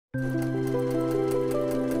Hey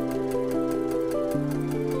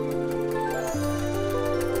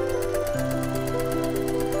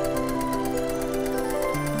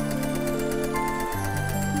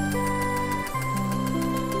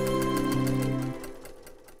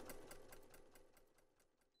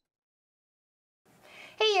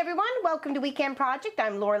everyone, welcome to Weekend Project.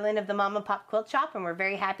 I'm Laura Lynn of the Mama Pop Quilt Shop, and we're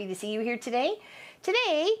very happy to see you here today.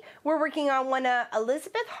 Today, we're working on one of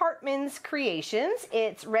Elizabeth Hartman's creations.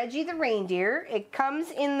 It's Reggie the Reindeer. It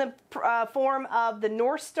comes in the form of the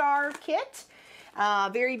North Star kit.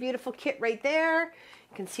 Very beautiful kit right there.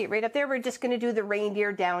 You can see it right up there. We're just going to do the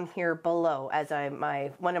reindeer down here below. As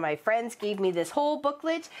one of my friends gave me this whole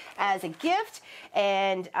booklet as a gift,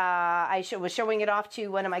 and I was showing it off to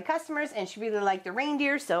one of my customers, and she really liked the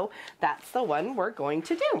reindeer, so that's the one we're going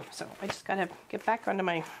to do. So I just got to get back onto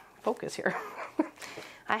my focus here.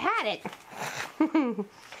 I had it.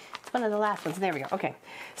 It's one of the last ones. There we go. Okay.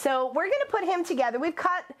 So we're going to put him together. We've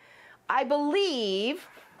cut, I believe,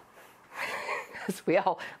 as we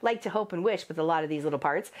all like to hope and wish with a lot of these little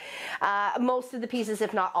parts, most of the pieces,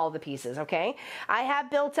 if not all the pieces, okay? I have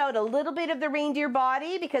built out a little bit of the reindeer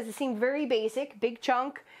body because it seemed very basic, big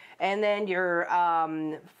chunk, and then you're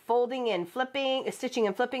folding and flipping, stitching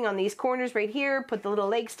and flipping on these corners right here, put the little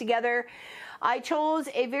legs together. I chose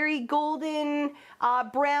a very golden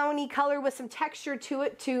browny color with some texture to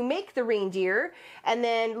it to make the reindeer, and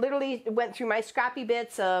then literally went through my scrappy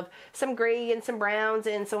bits of some gray and some browns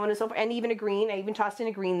and so on and so forth, and even a green. I even tossed in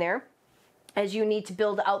a green there, as you need to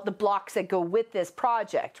build out the blocks that go with this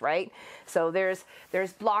project, right? So there's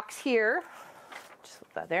blocks here. Just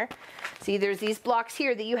put that there. See, there's these blocks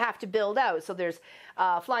here that you have to build out. So there's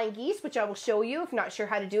flying geese, which I will show you. If you're not sure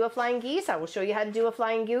how to do a flying geese, I will show you how to do a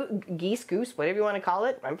flying geese, goose, whatever you want to call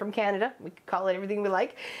it. I'm from Canada. We can call it everything we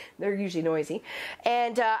like. They're usually noisy.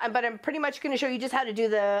 And but I'm pretty much going to show you just how to do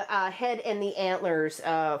the head and the antlers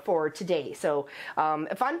for today. So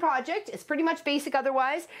a fun project. It's pretty much basic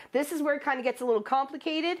otherwise. This is where it kind of gets a little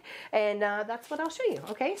complicated, and that's what I'll show you.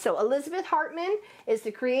 Okay, so Elizabeth Hartman is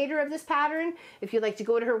the creator of this pattern. If you'd like to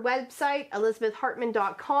go to her website,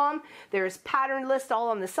 elizabethhartman.com, there's pattern list all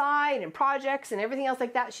on the side and projects and everything else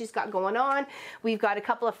like that she's got going on. We've got a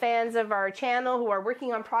couple of fans of our channel who are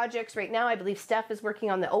working on projects right now. I believe Steph is working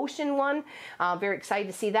on the ocean one. Very excited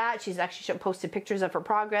to see that. She's actually posted pictures of her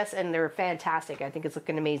progress, and they're fantastic. I think it's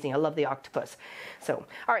looking amazing. I love the octopus. So,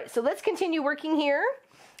 all right, so let's continue working here.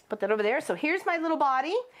 Put that over there. So here's my little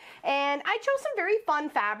body, and I chose some very fun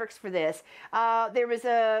fabrics for this. There was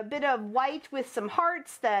a bit of white with some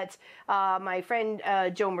hearts that my friend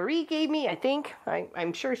Jo Marie gave me. I think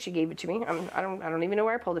I'm sure she gave it to me. I don't even know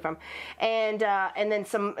where I pulled it from. And then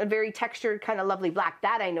some very textured kind of lovely black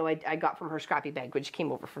that I know I got from her scrappy bag, which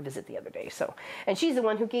came over for a visit the other day. So, and she's the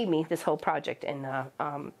one who gave me this whole project and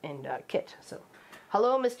kit. So.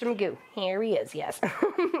 Hello, Mr. Magoo. Here he is, yes.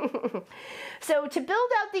 So to build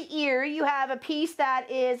out the ear, you have a piece that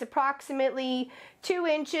is approximately 2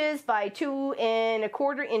 inches by 2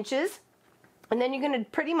 1/4 inches. And then you're going to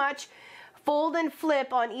pretty much fold and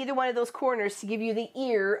flip on either one of those corners to give you the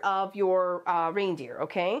ear of your reindeer,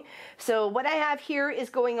 okay? So what I have here is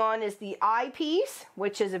going on is the eye piece,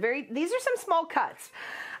 which is these are some small cuts.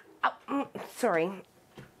 Oh, sorry.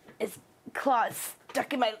 It's claws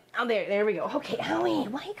stuck in my, oh, there we go. Okay, Howie,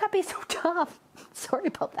 why you gotta be so tough? Sorry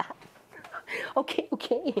about that. Okay.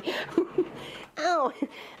 Ow,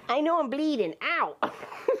 I know I'm bleeding. Ow.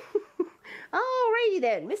 Alrighty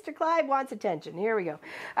then, Mr. Clive wants attention. Here we go.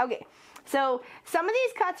 Okay, so some of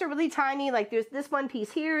these cuts are really tiny. Like there's this one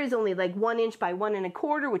piece here is only like 1 inch by 1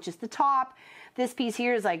 1/4, which is the top. This piece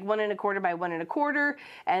here is like 1 1/4 by 1 1/4,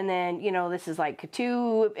 and then, you know, this is like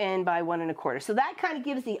 2 by 1 1/4. So that kind of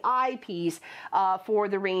gives the eye piece for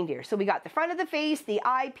the reindeer. So we got the front of the face, the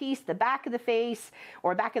eye piece, the back of the face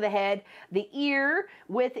or back of the head, the ear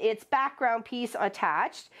with its background piece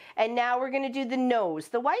attached, and now we're going to do the nose.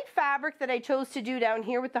 The white fabric that I chose to do down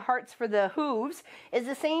here with the hearts for the hooves is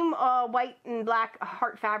the same white and black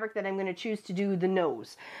heart fabric that I'm going to choose to do the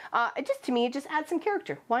nose. To me, it just adds some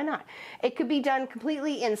character. Why not? It could be done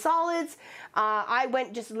completely in solids. I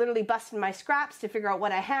went just literally busting my scraps to figure out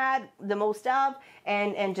what I had the most of,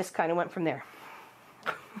 and just kind of went from there.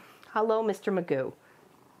 Hello, Mr. Magoo.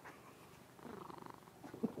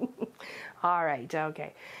 All right,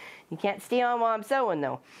 okay. You can't stay on while I'm sewing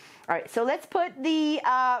though. All right, so let's put the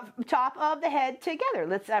top of the head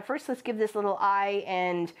together. First let's give this little eye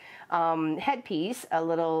and head piece a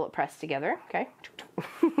little press together, okay?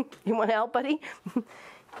 You want to help, buddy?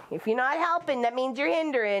 If you're not helping, that means you're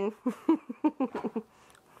hindering.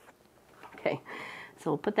 Okay,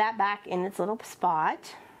 so we'll put that back in its little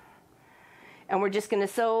spot. And we're just going to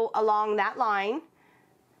sew along that line,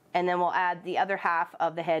 and then we'll add the other half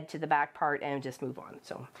of the head to the back part and just move on.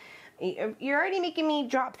 So you're already making me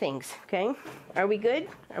drop things, okay? Are we good?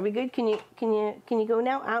 Are we good? Can you go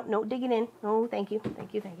now? Out? No, dig it in. Oh, thank you.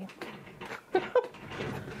 Thank you. Thank you.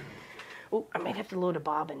 Oh, I might have to load a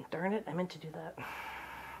bobbin. Darn it, I meant to do that.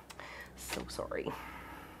 So sorry. All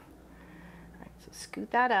right, so scoot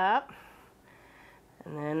that up,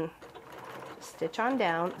 and then stitch on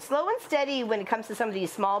down. Slow and steady when it comes to some of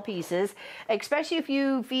these small pieces, especially if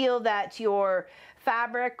you feel that your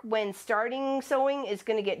fabric when starting sewing is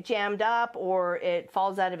going to get jammed up, or it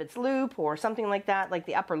falls out of its loop or something like that, like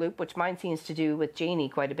the upper loop, which mine seems to do with Janie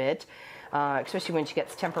quite a bit, especially when she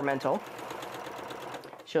gets temperamental.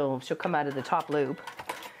 She'll come out of the top loop.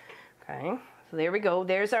 Okay, so there we go.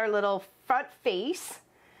 There's our little front face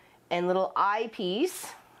and little eye piece.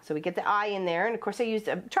 So we get the eye in there, and of course I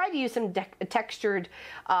tried to use some textured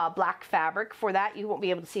black fabric for that. You won't be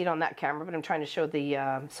able to see it on that camera, but I'm trying to show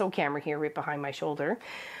the sew camera here right behind my shoulder.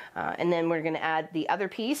 And then we're going to add the other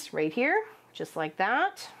piece right here, just like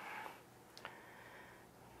that.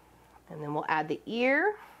 And then we'll add the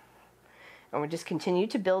ear, and we'll just continue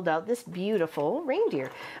to build out this beautiful reindeer.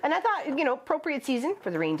 And I thought, you know, appropriate season for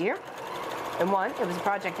the reindeer. And one, it was a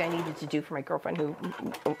project I needed to do for my girlfriend who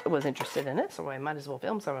was interested in it, so I might as well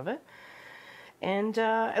film some of it. And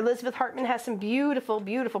Elizabeth Hartman has some beautiful,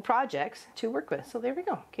 beautiful projects to work with. So there we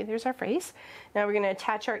go. Okay, there's our face. Now we're going to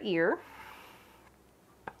attach our ear.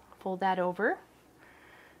 Fold that over,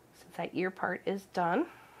 since that ear part is done.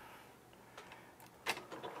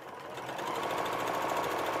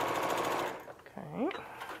 Okay.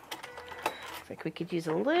 Like we could use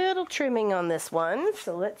a little trimming on this one,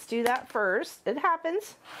 so let's do that first. It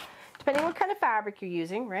happens, depending on what kind of fabric you're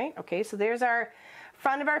using, right? Okay, so there's our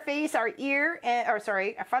front of our face, our ear,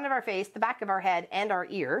 front of our face, the back of our head, and our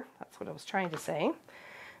ear. That's what I was trying to say.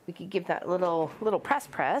 We could give that little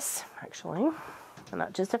press, actually, and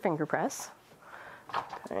not just a finger press.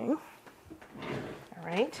 Okay, all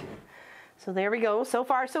right. So there we go. So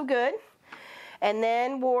far, so good. And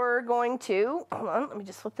then we're going to, hold on, let me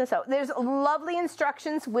just flip this out. There's lovely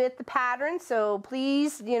instructions with the pattern, so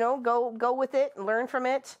please, you know, go with it, learn from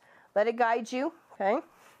it, let it guide you, okay? All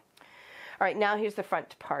right, now here's the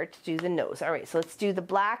front part to do the nose. All right, so let's do the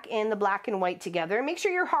black and white together. Make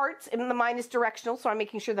sure your hearts, and the mine is directional, so I'm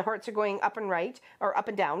making sure the hearts are going up and right, or up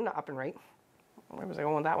and down, not up and right. Where was I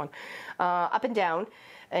going with that one? Up and down,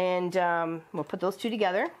 and we'll put those two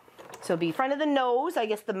together. So it'll be front of the nose, I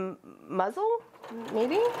guess the muzzle,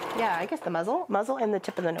 maybe? Yeah, I guess the muzzle and the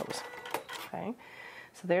tip of the nose. Okay,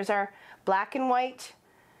 so there's our black and white.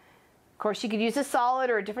 Of course, you could use a solid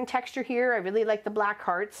or a different texture here. I really like the black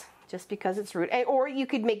hearts just because it's root. Or you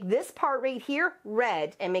could make this part right here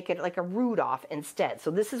red and make it like a root off instead. So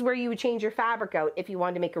this is where you would change your fabric out if you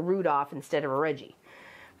wanted to make a root off instead of a Reggie.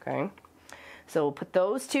 Okay, so we'll put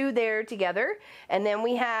those two there together. And then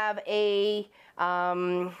we have a...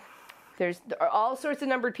 there's all sorts of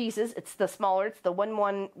numbered pieces. It's the smaller, it's the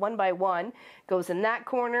one by one goes in that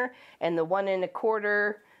corner, and the 1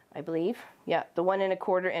 1/4, I believe. Yeah, the 1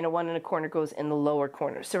 1/4 and a 1 1/4 goes in the lower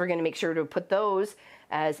corner. So we're going to make sure to put those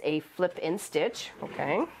as a flip in stitch,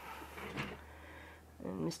 okay?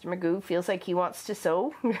 And Mr. Magoo feels like he wants to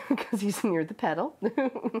sew because he's near the pedal.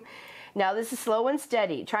 Now this is slow and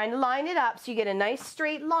steady, trying to line it up so you get a nice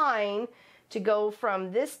straight line to go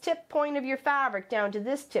from this tip point of your fabric down to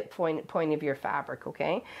this tip point of your fabric,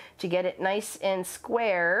 okay? To get it nice and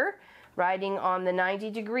square, riding on the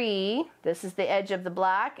 90-degree. This is the edge of the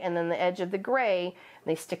black and then the edge of the gray.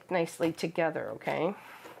 They stick nicely together, okay?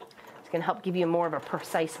 It's gonna help give you more of a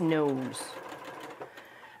precise nose.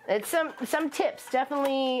 It's some tips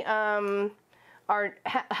definitely are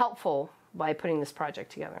helpful by putting this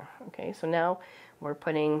project together, okay? So now we're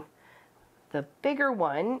putting the bigger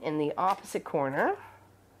one in the opposite corner,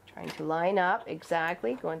 trying to line up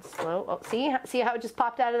exactly, going slow. Oh, see how it just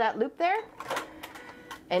popped out of that loop there?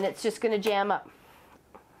 And it's just going to jam up.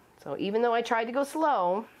 So even though I tried to go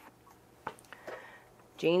slow,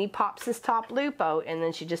 Janie pops this top loop out, and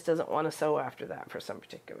then she just doesn't want to sew after that for some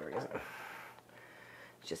particular reason.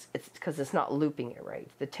 It's because it's not looping it right.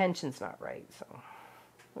 The tension's not right, so,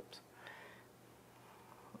 oops.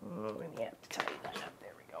 I'm going to have to tighten that up.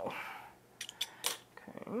 There we go.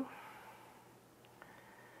 Okay.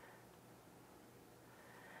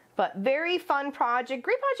 But very fun project,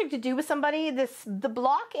 great project to do with somebody. The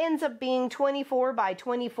block ends up being 24 by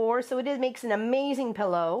 24, so it makes an amazing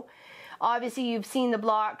pillow. Obviously, you've seen the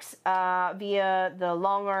blocks via the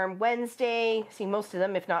Long Arm Wednesday, seen most of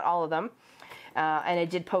them, if not all of them. And I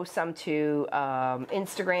did post some to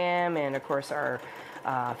Instagram and, of course, our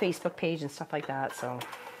Facebook page and stuff like that. So, all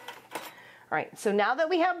right, so now that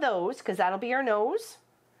we have those, because that'll be our nose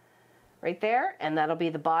right there, and that'll be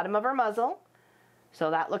the bottom of our muzzle.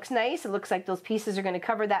 So that looks nice. It looks like those pieces are going to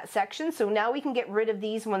cover that section. So now we can get rid of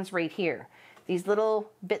these ones right here. These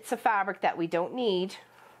little bits of fabric that we don't need,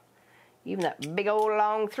 even that big old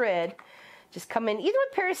long thread, just come in either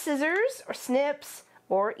with a pair of scissors or snips,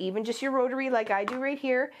 or even just your rotary like I do right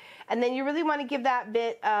here. And then you really want to give that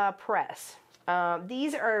bit a press.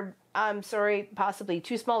 These are, I'm sorry, possibly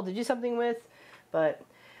too small to do something with, but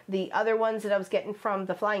the other ones that I was getting from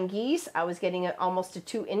the Flying Geese, I was getting almost a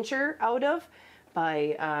 2-incher out of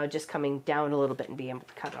by just coming down a little bit and being able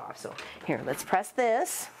to cut it off. So here, let's press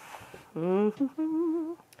this.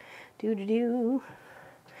 Do-do-do.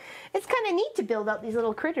 It's kind of neat to build out these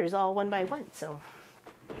little critters all one by one. So,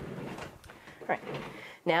 all right.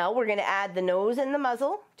 Now we're going to add the nose and the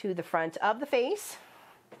muzzle to the front of the face.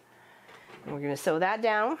 And we're going to sew that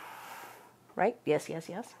down. Right? Yes, yes,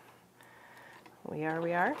 yes. We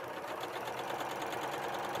are.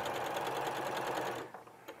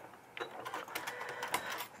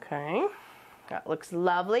 Okay. That looks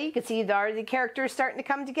lovely. You can see the characters starting to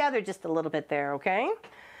come together just a little bit there, okay?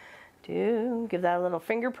 Give that a little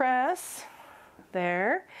finger press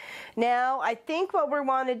there. Now, I think what we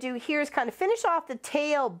want to do here is kind of finish off the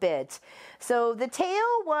tail bit. So the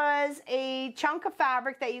tail was a chunk of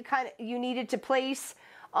fabric that you needed to place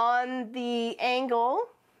on the angle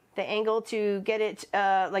to get it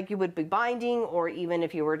like you would be binding, or even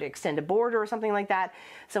if you were to extend a border or something like that.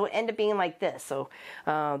 So it ended up being like this. So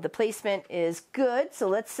the placement is good. So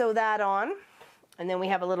let's sew that on. And then we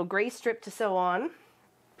have a little gray strip to sew on.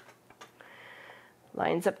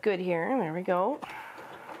 Lines up good here. There we go.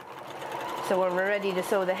 So when we're ready to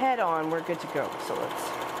sew the head on, we're good to go. So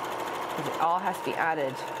because it all has to be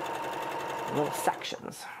added in little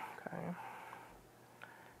sections. Okay.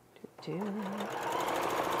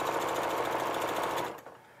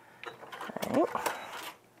 Okay.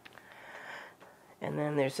 And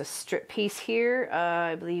then there's a strip piece here.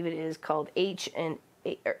 I believe it is called H and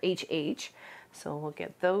or HH. So we'll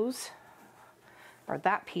get those, or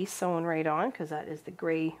that piece sewn right on, because that is the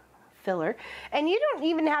gray filler. And you don't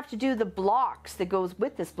even have to do the blocks that goes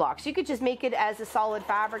with this block. So you could just make it as a solid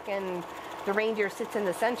fabric and the reindeer sits in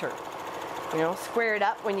the center. You know, square it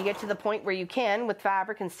up when you get to the point where you can with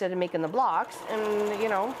fabric instead of making the blocks, and you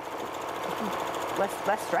know,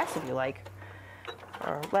 less stress if you like,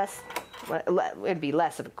 or it'd be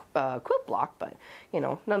less of a quilt block, but you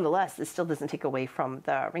know, nonetheless, this still doesn't take away from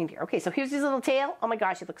the reindeer. Okay, so here's his little tail. Oh my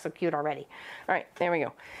gosh, it looks so cute already. All right, there we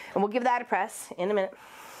go, and we'll give that a press in a minute.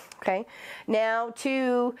 Okay, now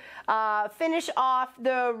to finish off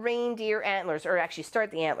the reindeer antlers, or actually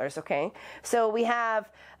start the antlers, okay? So we have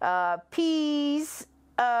P's,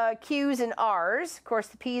 Q's, and R's. Of course,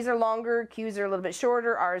 the P's are longer, Q's are a little bit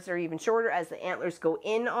shorter, R's are even shorter as the antlers go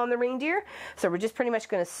in on the reindeer. So we're just pretty much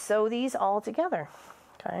going to sew these all together,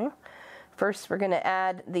 okay? First, we're going to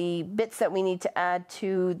add the bits that we need to add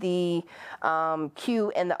to the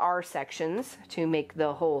Q and the R sections to make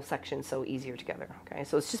the whole section so easier together. Okay,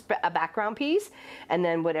 so it's just a background piece, and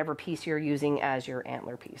then whatever piece you're using as your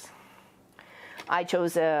antler piece. I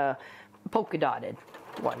chose a polka dotted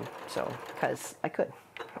one, so because I could.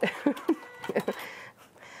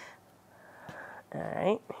 All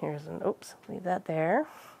right, here's an, oops, leave that there.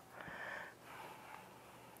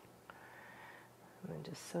 And then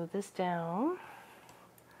just sew this down.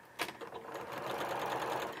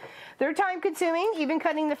 They're time consuming. Even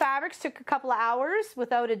cutting the fabrics took a couple of hours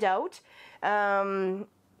without a doubt. And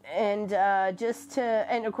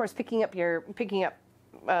of course picking out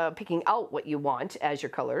what you want as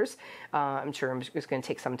your colors. I'm sure it's going to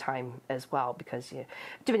take some time as well, because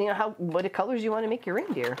depending on what colors you want to make your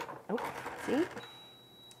reindeer. Oh, see?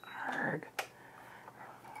 Arrgh.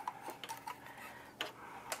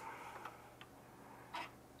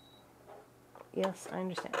 Yes, I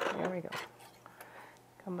understand. There we go.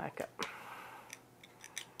 Come back up.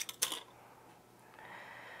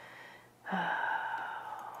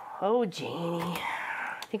 Oh, Janie.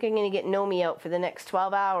 I think I'm going to get Nomi out for the next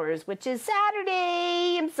 12 hours, which is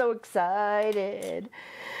Saturday. I'm so excited.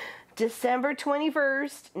 December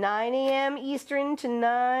 21st, 9 a.m. Eastern to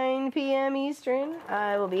 9 p.m. Eastern.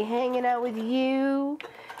 I will be hanging out with you.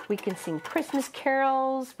 We can sing Christmas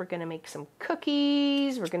carols. We're going to make some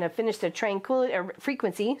cookies. We're going to finish the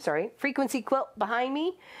frequency quilt behind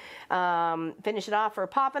me. Finish it off for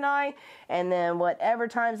Pop and I. And then whatever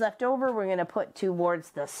time's left over, we're going to put towards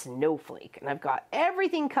the snowflake. And I've got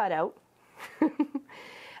everything cut out.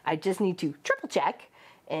 I just need to triple check.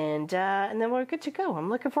 And then we're good to go. I'm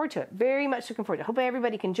looking forward to it. Very much looking forward to it. Hope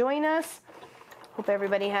everybody can join us. Hope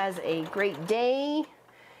everybody has a great day.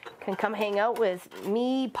 Can come hang out with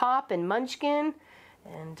me, Pop, and Munchkin,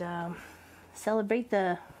 and celebrate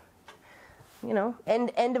the, you know,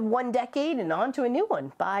 end of one decade and on to a new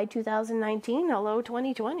one. Bye 2019, hello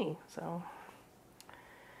 2020. So, all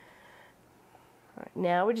right,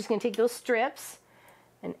 now we're just going to take those strips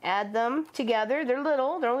and add them together. They're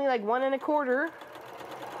little. They're only like 1 1/4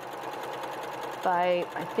 by,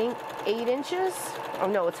 I think, 8 inches. Oh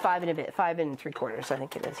no, it's 5 and a bit, 5 3/4. I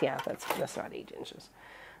think it is. Yeah, that's not 8 inches.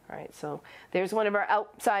 All right, so there's one of our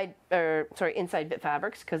inside bit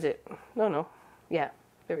fabrics, because yeah,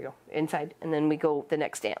 there we go, inside, and then we go, the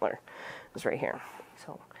next antler is right here.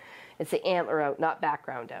 So it's the antler out, not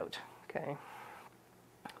background out, okay?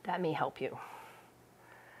 That may help you.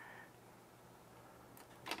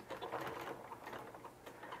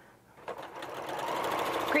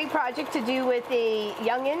 Great project to do with a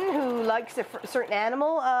youngin who likes a certain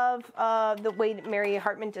animal of the way that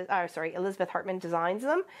Elizabeth Hartman designs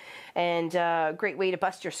them, and great way to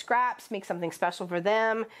bust your scraps, make something special for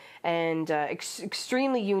them, and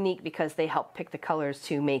extremely unique because they help pick the colors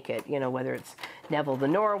to make it. You know, whether it's Neville the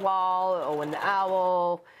Narwhal, Owen the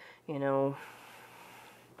Owl, you know,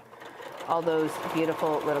 all those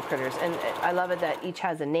beautiful little critters, and I love it that each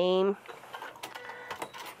has a name.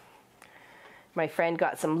 My friend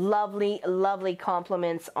got some lovely, lovely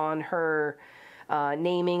compliments on her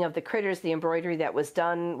naming of the critters, the embroidery that was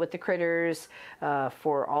done with the critters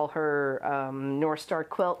for all her North Star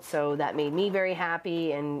quilt. So that made me very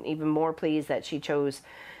happy, and even more pleased that she chose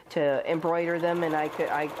to embroider them, and I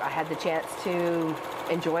had the chance to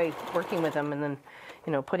enjoy working with them, and then,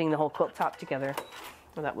 you know, putting the whole quilt top together.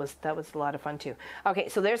 Well, that was a lot of fun too. Okay,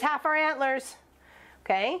 so there's half our antlers.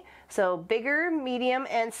 Okay, so bigger, medium,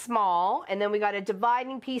 and small, and then we got a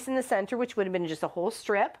dividing piece in the center, which would have been just a whole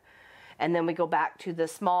strip, and then we go back to the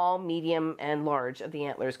small, medium, and large of the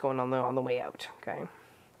antlers going on the way out. Okay.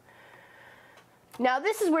 Now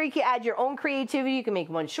this is where you can add your own creativity. You can make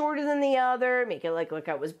one shorter than the other, make it like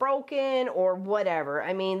it was broken, or whatever.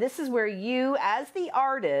 I mean, this is where you, as the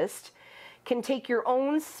artist, can take your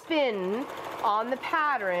own spin on the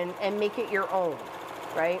pattern and make it your own,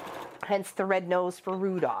 right? Hence the red nose for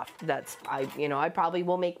Rudolph. That's, I probably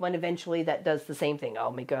will make one eventually that does the same thing.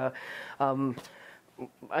 I'll make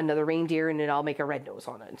another reindeer, and then I'll make a red nose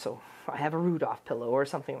on it. So I have a Rudolph pillow or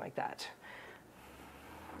something like that.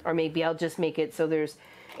 Or maybe I'll just make it so there's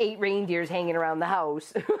 8 reindeers hanging around the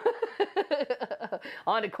house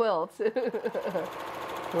on a quilt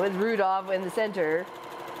with Rudolph in the center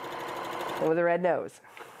and with a red nose.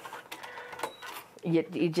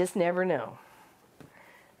 You just never know.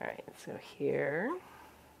 All right, so here.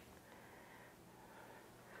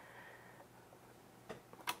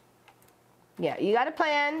 Yeah, you got to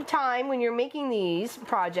plan time when you're making these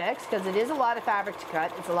projects, because it is a lot of fabric to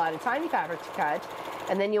cut. It's a lot of tiny fabric to cut.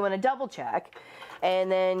 And then you want to double check.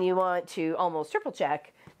 And then you want to almost triple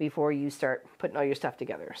check before you start putting all your stuff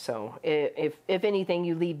together. So if anything,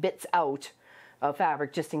 you leave bits out of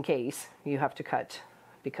fabric just in case you have to cut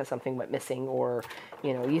because something went missing, or,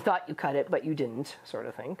 you know, you thought you cut it but you didn't, sort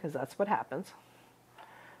of thing, because that's what happens.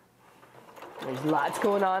 There's lots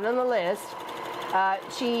going on the list.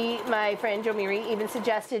 My friend Jo Miri, even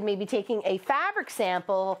suggested maybe taking a fabric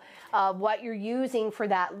sample of what you're using for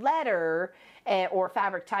that letter, or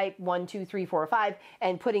fabric type 1, 2, 3, 4, 5,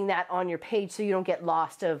 and putting that on your page so you don't get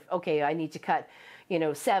lost of, okay, I need to cut,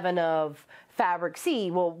 7 of fabric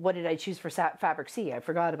C. Well, what did I choose for fabric C? I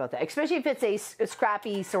forgot about that. Especially if it's a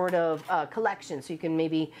scrappy sort of collection. So you can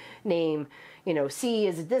maybe name, C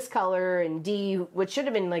is this color, and D, which should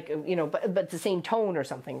have been like, but the same tone or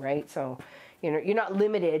something, right? So, you're not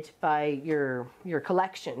limited by your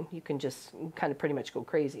collection. You can just kind of pretty much go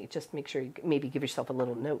crazy. Just make sure you maybe give yourself a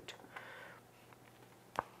little note.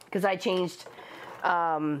 Because I changed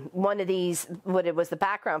one of these, what it was the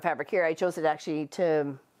background fabric here, I chose it actually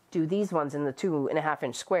to do these ones in the 2.5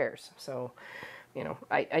 inch squares. So,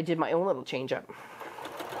 I did my own little change up.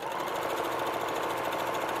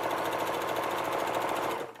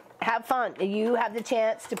 Have fun. You have the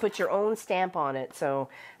chance to put your own stamp on it, so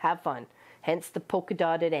have fun. Hence the polka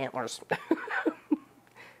dotted antlers.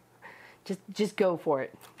 just go for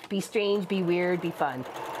it. Be strange, be weird, be fun.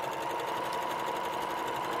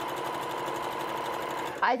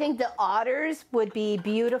 I think the otters would be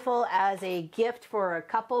beautiful as a gift for a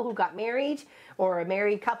couple who got married, or a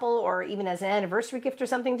married couple, or even as an anniversary gift or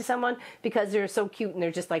something to someone, because they're so cute and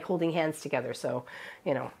they're just like holding hands together. So,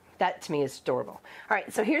 that to me is adorable. All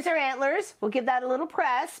right, so here's our antlers. We'll give that a little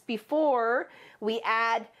press before we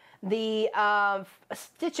add the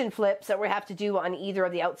stitch and flips that we have to do on either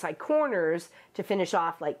of the outside corners to finish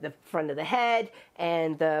off like the front of the head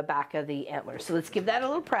and the back of the antlers. So let's give that a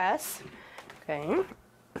little press. Okay.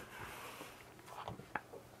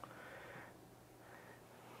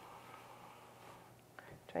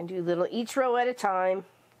 Try and do a little each row at a time.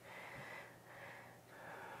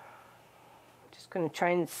 Just going to try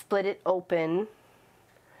and split it open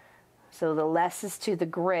so the less is to the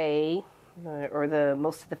gray, or the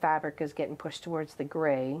most of the fabric is getting pushed towards the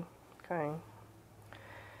gray. Okay.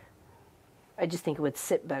 I just think it would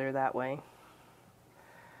sit better that way.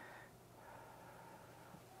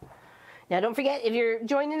 Now don't forget, if you're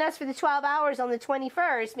joining us for the 12 hours on the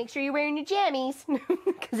 21st, make sure you're wearing your jammies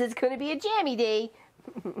because it's going to be a jammy day.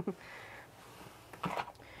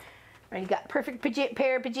 Alright, got perfect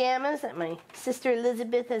pair of pajamas that my sister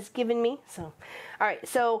Elizabeth has given me. So, all right.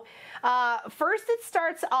 So first it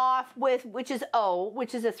starts off with which is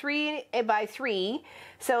a 3 by 3.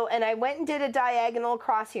 So, and I went and did a diagonal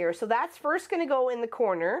across here. So that's first going to go in the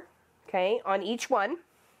corner, okay, on each one.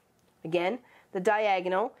 Again, the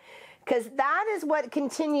diagonal, because that is what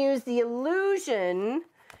continues the illusion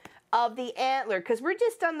of the antler, because we're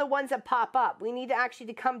just on the ones that pop up. We need to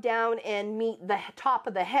actually come down and meet the top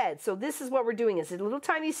of the head. So this is what we're doing, is a little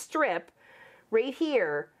tiny strip right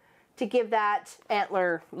here to give that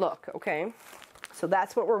antler look, okay? So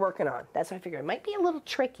that's what we're working on. That's what I figured. It might be a little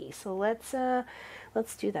tricky, so let's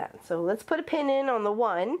do that. So let's put a pin in on the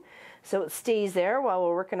one so it stays there while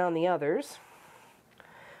we're working on the others,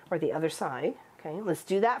 or the other side. Okay, let's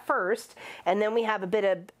do that first, and then we have a bit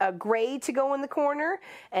of a gray to go in the corner,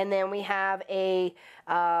 and then we have a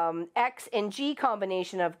X and G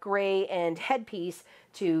combination of gray and headpiece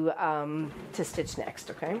to stitch next.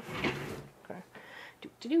 Okay,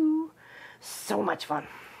 so much fun.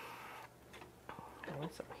 Okay,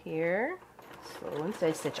 so here, slow and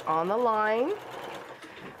steady stitch on the line.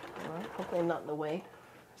 Hopefully I'm not in the way.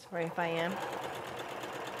 Sorry if I am.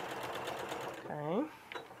 Okay.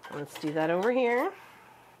 Let's do that over here.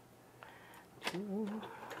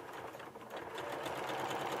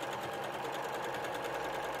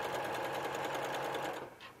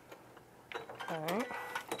 Alright.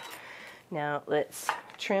 Now let's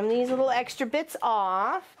trim these little extra bits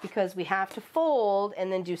off because we have to fold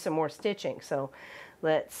and then do some more stitching. So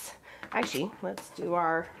let's do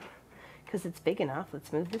our, because it's big enough,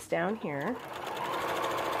 let's move this down here.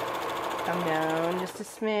 Come down just a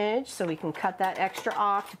smidge so we can cut that extra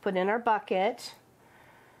off to put in our bucket.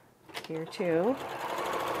 Here too.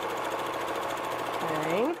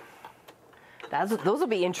 Okay. Those will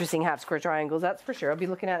be interesting half square triangles, that's for sure. I'll be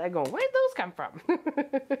looking at it going, where'd those come from?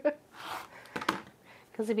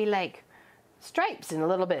 Because it'd be like stripes in a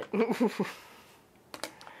little bit.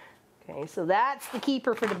 Okay, so that's the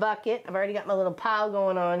keeper for the bucket. I've already got my little pile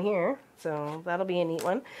going on here, so that'll be a neat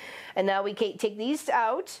one. And now we take these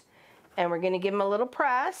out, and we're going to give them a little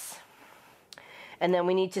press. And then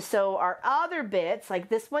we need to sew our other bits, like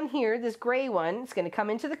this one here, this gray one. It's going to come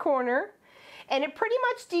into the corner. And it pretty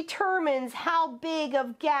much determines how big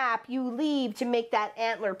of gap you leave to make that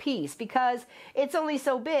antler piece, because it's only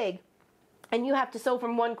so big. And you have to sew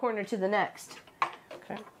from one corner to the next.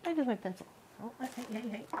 Okay, I did my pencil. Oh,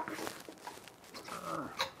 hey.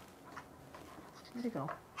 Where'd it go?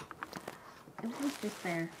 It was just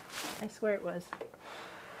there. I swear it was.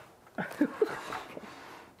 Okay.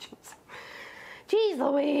 Jeez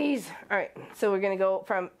Louise. All right, so we're going to go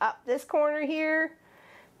from up this corner here,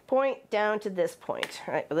 point down to this point.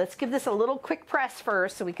 All right, let's give this a little quick press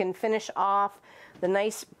first so we can finish off the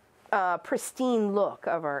nice pristine look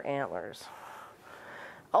of our antlers.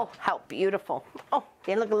 Oh, how beautiful. Oh,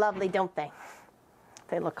 they look lovely, don't they?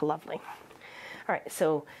 They look lovely. All right,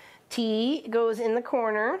 so T goes in the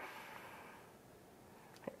corner.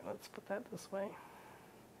 Here, let's put that this way.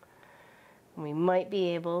 We might be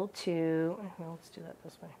able to, well, let's do that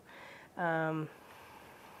this way.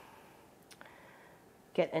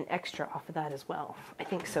 Get an extra off of that as well. I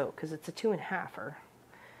think so, because it's a 2.5-er.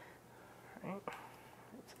 Right.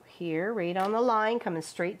 So here, right on the line, coming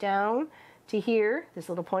straight down to here, this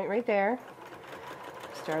little point right there.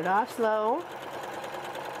 Start off slow.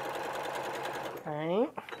 Right.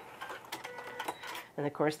 And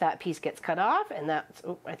of course that piece gets cut off, and that's,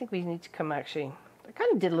 oh, I think we need to come actually, I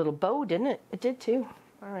kind of did a little bow, didn't it? It did too.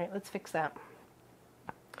 All right, let's fix that.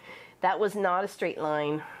 That was not a straight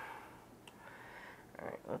line. All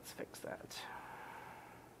right, let's fix that.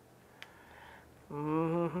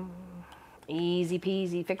 Easy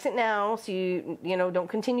peasy. Fix it now so you know, don't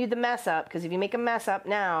continue the mess up, because if you make a mess up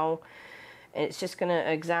now, it's just going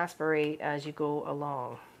to exasperate as you go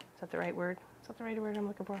along. Is that the right word? Is that the right word I'm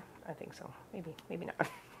looking for? I think so. Maybe, maybe not.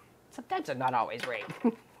 Sometimes they're not always right.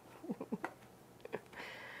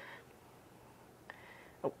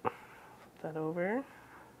 Oh, flip that over.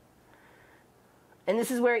 And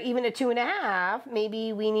this is where even a 2.5,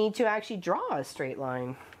 maybe we need to actually draw a straight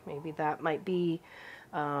line. Maybe that might be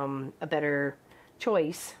a better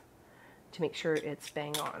choice to make sure it's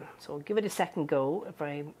bang on. So we'll give it a second go. If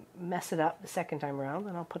I mess it up the second time around,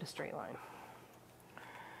 then I'll put a straight line.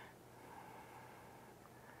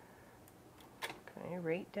 Okay,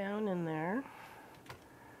 right down in there.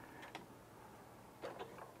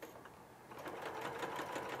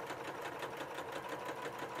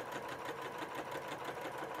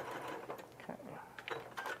 Okay.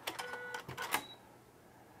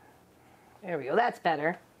 There we go. That's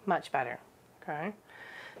better. Much better. Okay.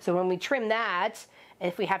 So when we trim that,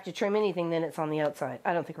 if we have to trim anything, then it's on the outside.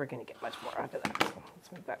 I don't think we're going to get much more out of that. So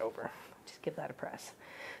let's move that over. Just give that a press.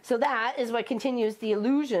 So that is what continues the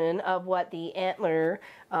illusion of what the antler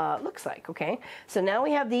looks like, okay? So now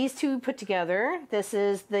we have these two put together. This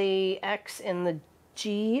is the X and the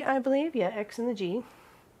G, I believe. Yeah, X and the G.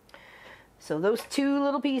 So those two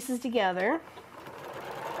little pieces together.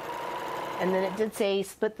 And then it did say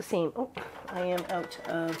split the seam. Oh, I am out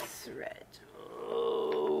of thread.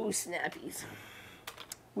 Oh, snappies.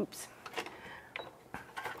 Whoops.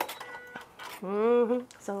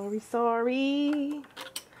 Sorry.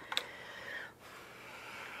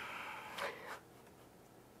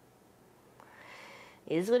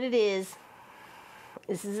 Is what it is.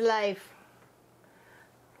 This is life.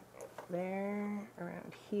 There,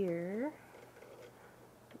 around here.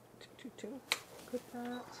 Put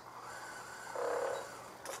that.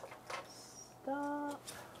 Stop.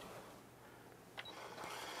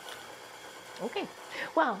 Okay.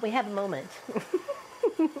 Well, we have a moment.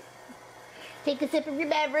 Take a sip of your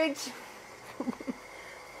beverage.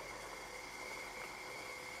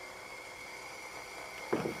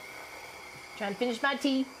 Trying to finish my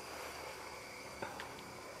tea.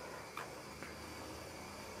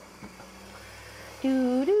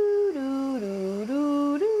 Do do do do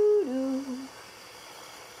do do do.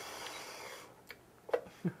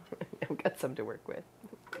 I've got some to work with.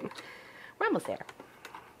 We're almost there.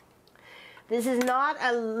 This is not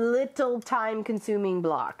a little time-consuming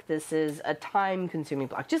block. This is a time-consuming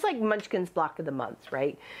block, just like Munchkin's block of the month,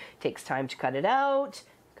 right? Takes time to cut it out,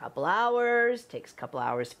 couple hours, takes a couple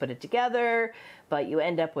hours to put it together, but you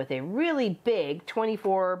end up with a really big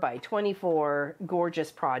 24 by 24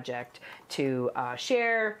 gorgeous project to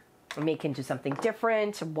share, make into something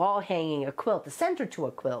different, wall hanging, a quilt, the center to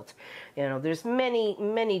a quilt. You know, there's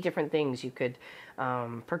many different things you could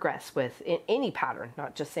progress with in any pattern,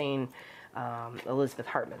 not just saying Elizabeth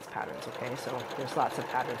Hartman's patterns, okay? So there's lots of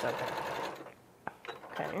patterns out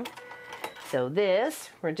there. Okay. So this,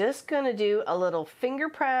 we're just going to do a little finger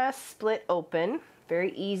press, split open.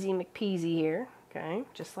 Very easy McPeasy here, okay?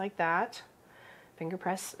 Just like that. Finger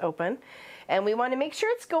press open. And we want to make sure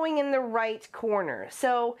it's going in the right corner.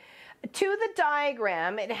 So to the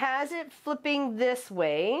diagram, it has it flipping this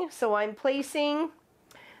way. So I'm placing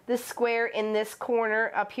this square in this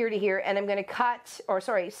corner up here to here, and I'm going to cut, or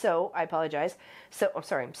sorry, so I apologize. So I'm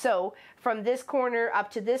sorry. So from this corner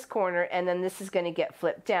up to this corner, and then this is going to get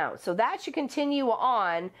flipped down. So that should continue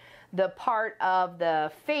on the part of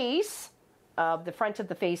the face, of the front of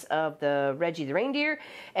the face of the Reggie the Reindeer,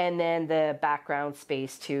 and then the background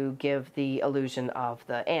space to give the illusion of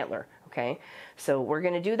the antler. Okay, so we're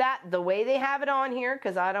going to do that the way they have it on here,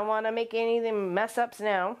 because I don't want to make anything mess ups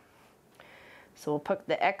now. So we'll put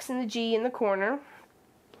the X and the G in the corner.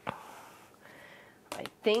 I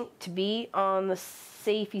think to be on the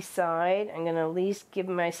safety side, I'm going to at least give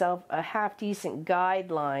myself a half-decent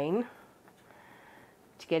guideline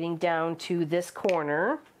to getting down to this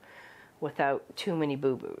corner without too many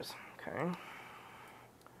boo-boos. Okay.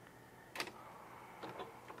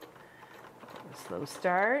 Slow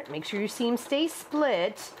start. Make sure your seam stays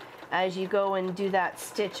split as you go and do that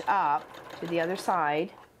stitch up to the other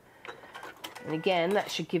side. And again,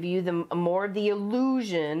 that should give you the more of the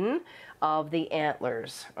illusion of the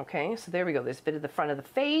antlers. Okay, so there we go. There's a bit of the front of the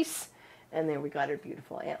face, and there we got our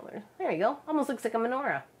beautiful antlers. There you go. Almost looks like a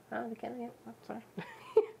menorah. Oh, I'm sorry.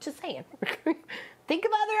 Just saying. Think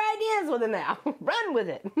of other ideas with it now. Run with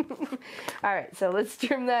it. All right, so let's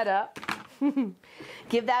trim that up.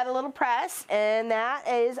 Give that a little press, and that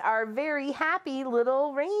is our very happy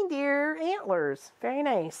little reindeer antlers. Very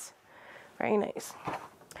nice. Very nice.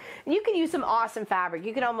 You can use some awesome fabric.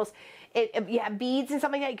 You can almost, if you have beads and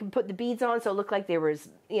something like that, you can put the beads on so it looked like there was,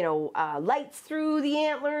 you know, lights through the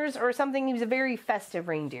antlers or something. He was a very festive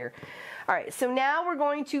reindeer. All right, so now we're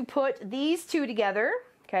going to put these two together,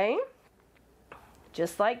 okay?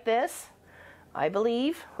 Just like this. I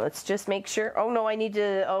believe. Let's just make sure. Oh no, I need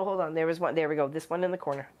to, oh hold on, there was one, there we go, this one in the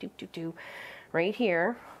corner. Right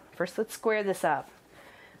here. First let's square this up.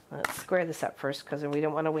 Let's square this up first because we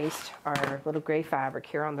don't want to waste our little gray fabric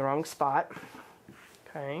here on the wrong spot.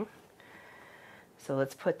 Okay. So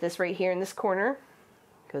let's put this right here in this corner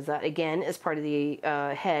because that again is part of the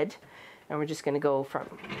head. And we're just going to go from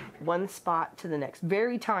one spot to the next.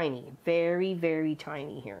 Very tiny. Very, very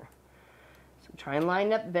tiny here. So try and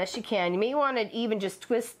line up the best you can. You may want to even just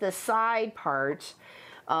twist the side part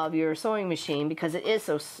of your sewing machine because it is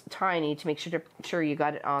so tiny to make sure you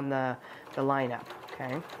got it on the lineup.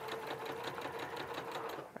 Okay.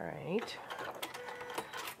 All right.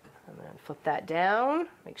 And then flip that down.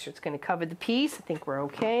 Make sure it's going to cover the piece. I think we're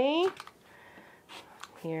okay.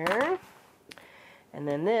 Here. And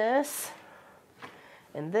then this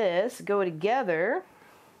and this go together.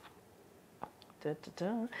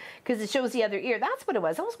 Because it shows the other ear. That's what it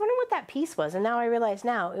was. I was wondering what that piece was, and now I realize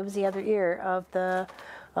now it was the other ear of the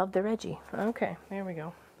Reggie. Okay, there we go.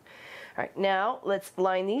 All right, now let's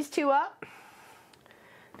line these two up.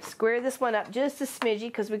 Square this one up just a smidgy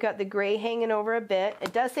because we got the gray hanging over a bit.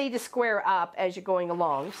 It does say to square up as you're going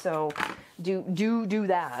along, so do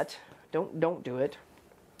that. Don't do it.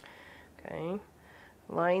 Okay,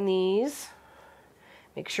 line these.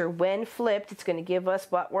 Make sure when flipped, it's going to give us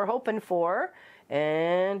what we're hoping for.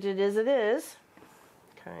 And it is.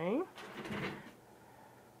 Okay.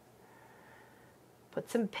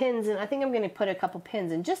 Put some pins in. I think I'm going to put a couple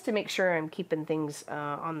pins in just to make sure I'm keeping things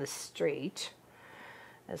on the straight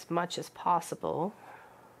as much as possible.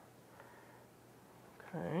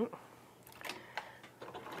 Okay.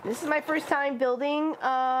 This is my first time building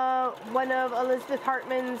one of Elizabeth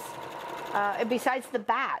Hartman's besides the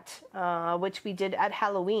bat, which we did at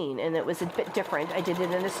Halloween, and it was a bit different. I did it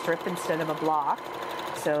in a strip instead of a block.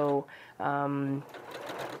 So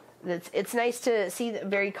it's nice to see the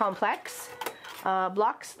very complex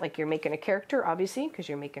blocks, like you're making a character, obviously, because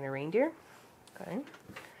you're making a reindeer. Okay,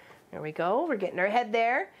 there we go. We're getting our head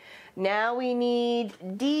there. Now we need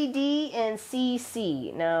DD and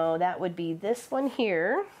CC. Now that would be this one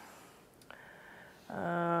here.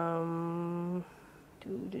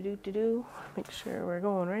 Make sure we're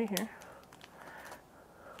going right here.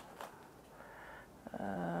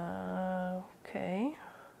 Okay,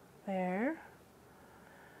 there.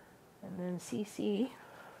 And then CC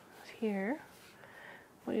is here.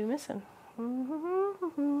 What are you missing?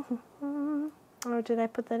 Or did I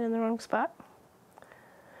put that in the wrong spot?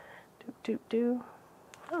 I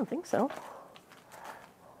don't think so.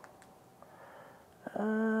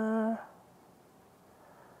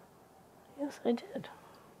 Yes, I did.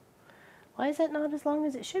 Why is that not as long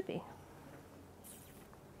as it should be?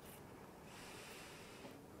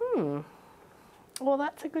 Well,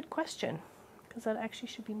 that's a good question, because that actually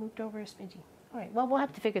should be moved over a smidgy. All right, well, we'll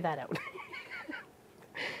have to figure that out.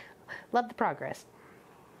 Love the progress.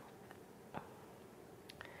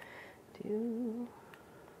 Did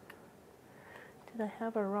I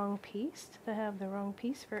have a wrong piece? Did I have the wrong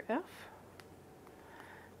piece for F?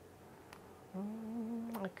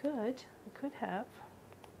 I could have.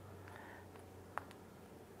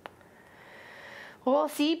 We'll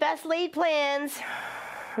see, best laid plans.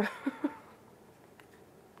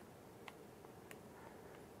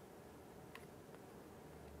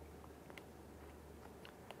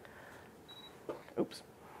 Oops.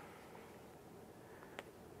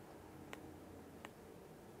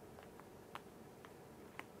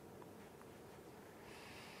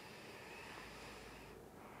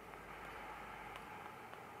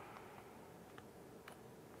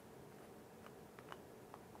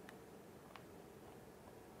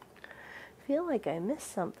 I feel like I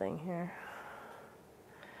missed something here.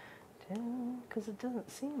 Because it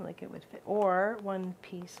doesn't seem like it would fit. Or one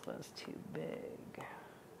piece was too big.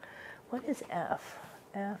 What is F?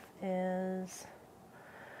 F is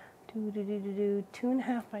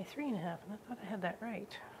 2.5 by 3.5, and I thought I had that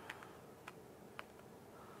right.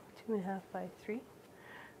 2.5 by 3.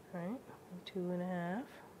 All right, 2.5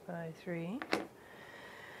 by 3.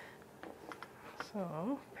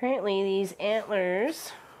 So apparently these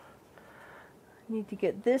antlers need to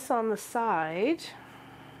get this on the side.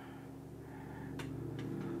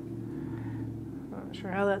 Not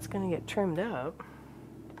sure how that's going to get trimmed up.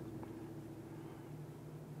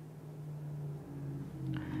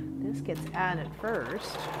 This gets added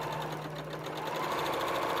first.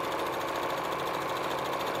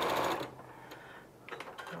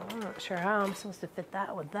 I'm not sure how I'm supposed to fit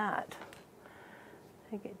that with that.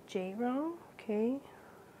 Did I get J wrong? Okay.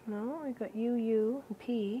 No, I got U, U, and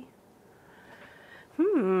P.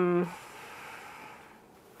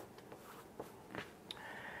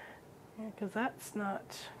 Yeah, because that's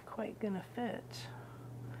not quite gonna fit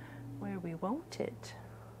where we want it.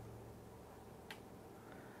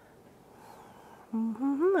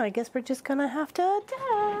 I guess we're just gonna have to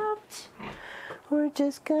adapt. We're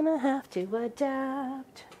just gonna have to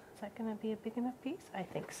adapt. Is that gonna be a big enough piece? I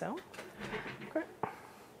think so. Okay.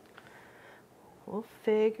 We'll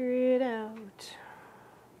figure it out.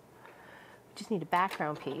 Just need a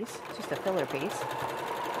background piece, just a filler piece.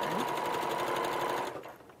 Okay.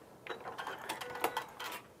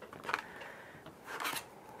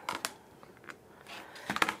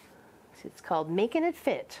 It's called making it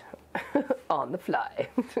fit on the fly.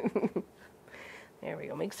 There we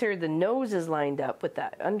go. Make sure the nose is lined up with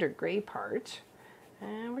that under gray part,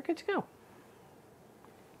 and we're good to go.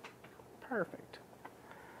 Perfect.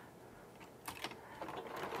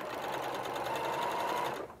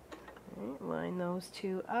 Right, line those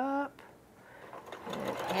two up.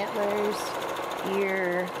 And antlers,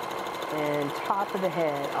 ear, and top of the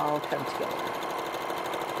head all come together.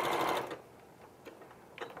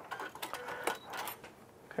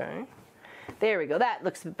 Okay. There we go. That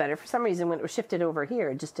looks a bit better. For some reason, when it was shifted over here,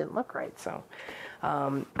 it just didn't look right. So,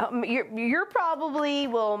 you're probably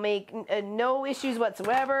will make no issues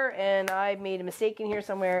whatsoever, and I made a mistake in here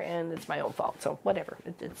somewhere, and it's my own fault. So whatever.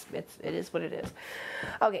 It is what it is.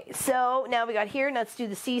 Okay. So now we got here. Now let's do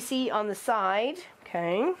the CC on the side.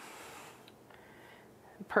 Okay.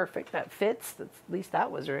 Perfect. That fits. At least that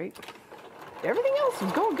was right. Everything else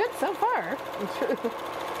is going good so far.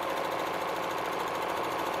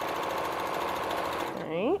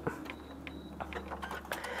 Right.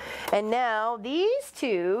 And now these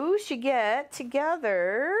two should get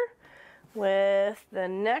together with the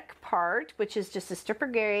neck part, which is just a strip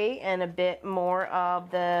of gray and a bit more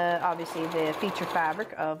of the, obviously, the feature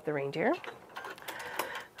fabric of the reindeer.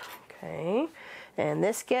 Okay. And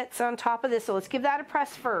this gets on top of this. So let's give that a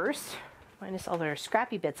press first, minus all their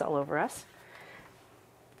scrappy bits all over us.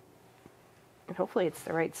 And hopefully it's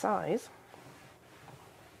the right size.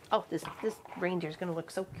 Oh, this reindeer is going to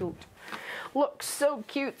look so cute. Looks so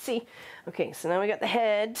cutesy. Okay, so now we got the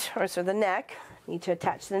head, or so the neck. Need to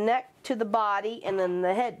attach the neck to the body and then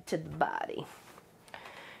the head to the body.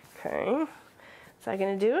 Okay, is that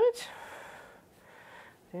going to do it?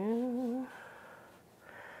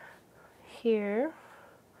 Here.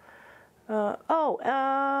 Oh,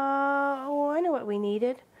 I know what we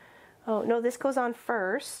needed. Oh, no, this goes on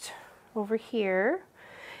first over here.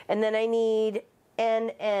 And then I need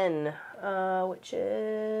NN, which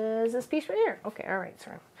is this piece right here. Okay, all right,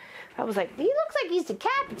 sorry. I was like, he looks like he's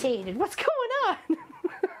decapitated. What's going on?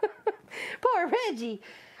 Poor Reggie.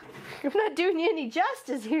 I'm not doing you any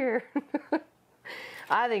justice here.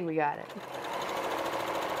 I think we got it.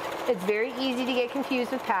 It's very easy to get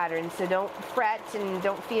confused with patterns, so don't fret and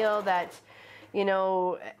don't feel that, you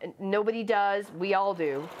know, nobody does. We all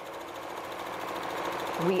do.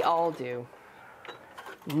 We all do.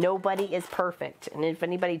 Nobody is perfect. And if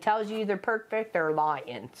anybody tells you they're perfect, they're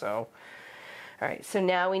lying. So, all right. So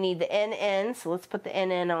now we need the NN. So let's put the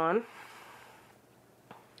NN on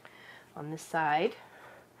this side.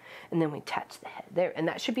 And then we attach the head there. And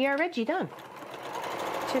that should be our Reggie done.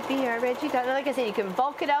 Should be our Reggie done. Like I said, you can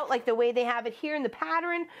bulk it out like the way they have it here in the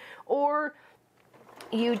pattern. Or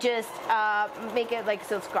you just make it like,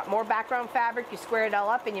 so it's got more background fabric. You square it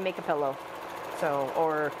all up and you make a pillow. So,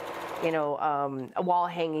 or, you know, a wall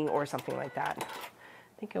hanging or something like that.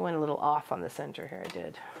 I think I went a little off on the center here. I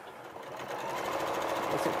did.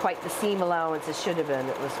 It wasn't quite the seam allowance it should have been.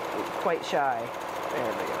 It was quite shy.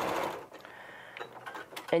 There we go.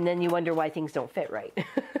 And then you wonder why things don't fit right.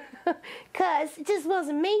 Because it just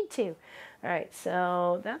wasn't made to. All right,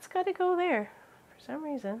 so that's got to go there for some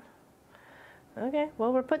reason. Okay,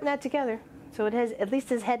 well, we're putting that together. So it has, at least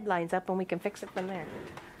his head lines up and we can fix it from there.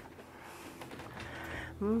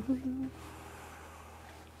 Mm-hmm.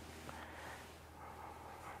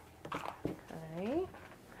 Okay,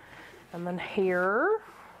 and then here.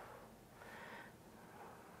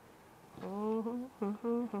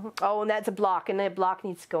 Oh, and that's a block, and that block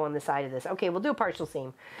needs to go on the side of this. Okay, we'll do a partial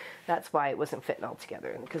seam. That's why it wasn't fitting all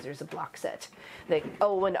together, because there's a block set. The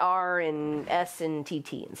O and R and S and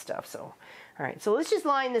TT and stuff. So, all right, so let's just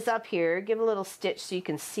line this up here. Give a little stitch so you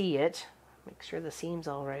can see it. Make sure the seam's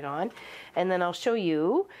all right on. And then I'll show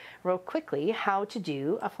you real quickly how to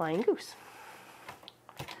do a flying goose.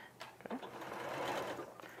 Okay.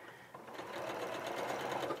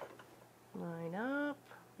 Line up.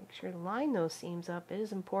 Make sure to line those seams up. It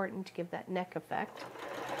is important to give that neck effect.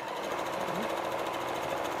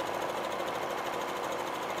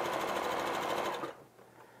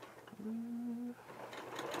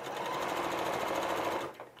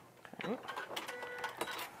 Okay.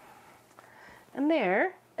 And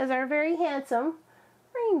there is our very handsome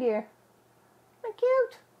reindeer. Isn't that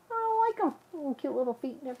cute? I like them. Oh, cute little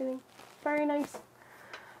feet and everything. Very nice.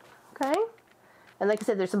 Okay. And like I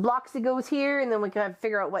said, there's some blocks that goes here, and then we gotta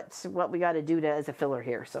figure out what we got to do as a filler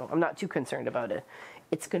here. So I'm not too concerned about it.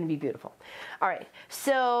 It's going to be beautiful. All right.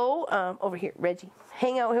 So over here, Reggie.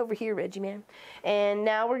 Hang out over here, Reggie, man. And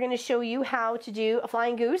now we're going to show you how to do a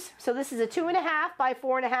flying goose. So this is a 2.5 by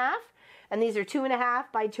 4.5, and these are 2.5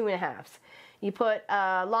 by 2.5. You put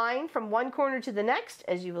a line from one corner to the next,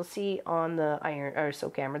 as you will see on the iron or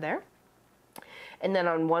sew camera there. And then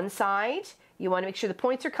on one side, you want to make sure the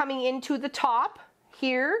points are coming into the top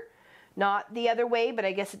here, not the other way, but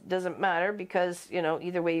I guess it doesn't matter because, you know,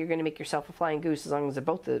 either way you're going to make yourself a flying goose as long as they're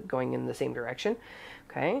both going in the same direction.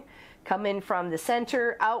 Okay. Come in from the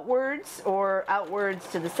center outwards or outwards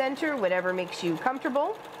to the center, whatever makes you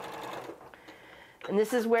comfortable. And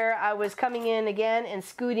this is where I was coming in again and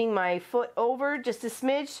scooting my foot over just a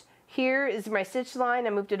smidge. Here is my stitch line.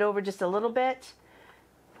 I moved it over just a little bit.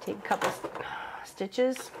 Take a couple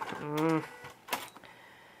stitches.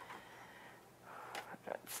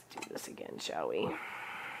 Let's do this again, shall we?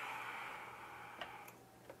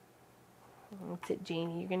 That's it,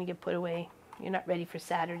 Janie. You're going to get put away. You're not ready for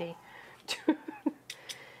Saturday.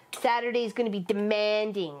 Saturday's going to be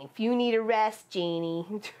demanding. If you need a rest, Janie.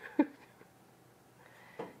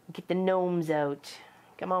 Get the gnomes out.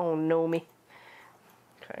 Come on, Gnomey.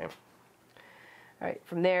 Okay. All right,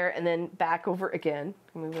 from there and then back over again.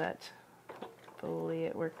 Move that. Hopefully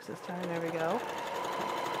it works this time. There we go.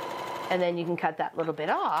 And then you can cut that little bit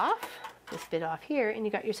off, this bit off here, and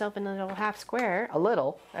you got yourself a little half square, a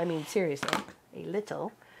little, I mean seriously, a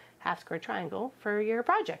little half square triangle for your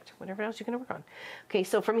project, whatever else you're going to work on. Okay,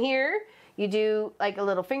 so from here, you do like a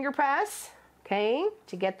little finger press, okay,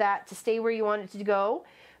 to get that to stay where you want it to go.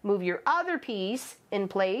 Move your other piece in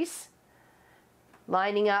place,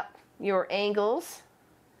 lining up your angles,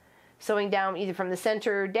 sewing down either from the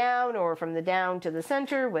center down or from the down to the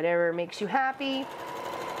center, whatever makes you happy.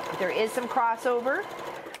 There is some crossover,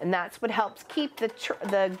 and that's what helps keep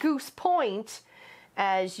the goose point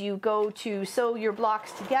as you go to sew your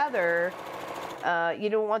blocks together. You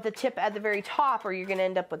don't want the tip at the very top or you're going to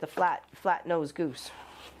end up with a flat nose goose.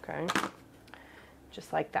 Okay,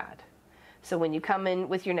 just like that. So when you come in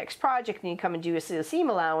with your next project and you come and do a seam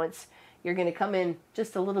allowance, you're going to come in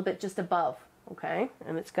just a little bit just above, okay?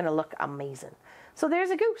 And it's going to look amazing. So there's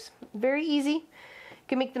a goose. Very easy. You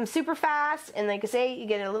can make them super fast, and like I say, you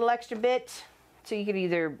get a little extra bit. So you could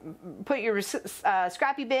either put your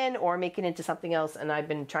scrappy bin or make it into something else, and I've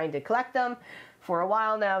been trying to collect them for a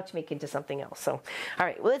while now to make into something else. So, all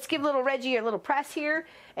right, well, let's give little Reggie a little press here,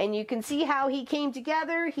 and you can see how he came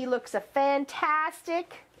together. He looks a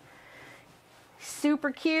fantastic, super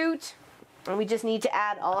cute, and we just need to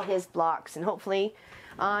add all his blocks, and hopefully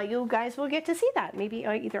you guys will get to see that maybe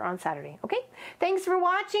either on Saturday. Okay, thanks for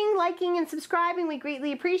watching, liking, and subscribing. We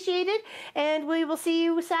greatly appreciate it, and we will see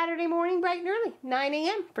you Saturday morning bright and early, 9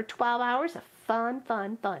 a.m. for 12 hours of fun.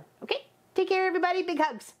 Okay, take care, everybody. Big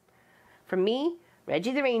hugs from me,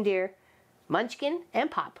 Reggie the Reindeer, Munchkin, and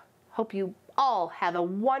Pop. Hope you all have a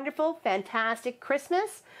wonderful, fantastic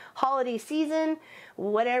Christmas, holiday season,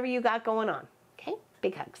 whatever you got going on. Okay,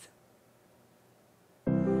 big hugs.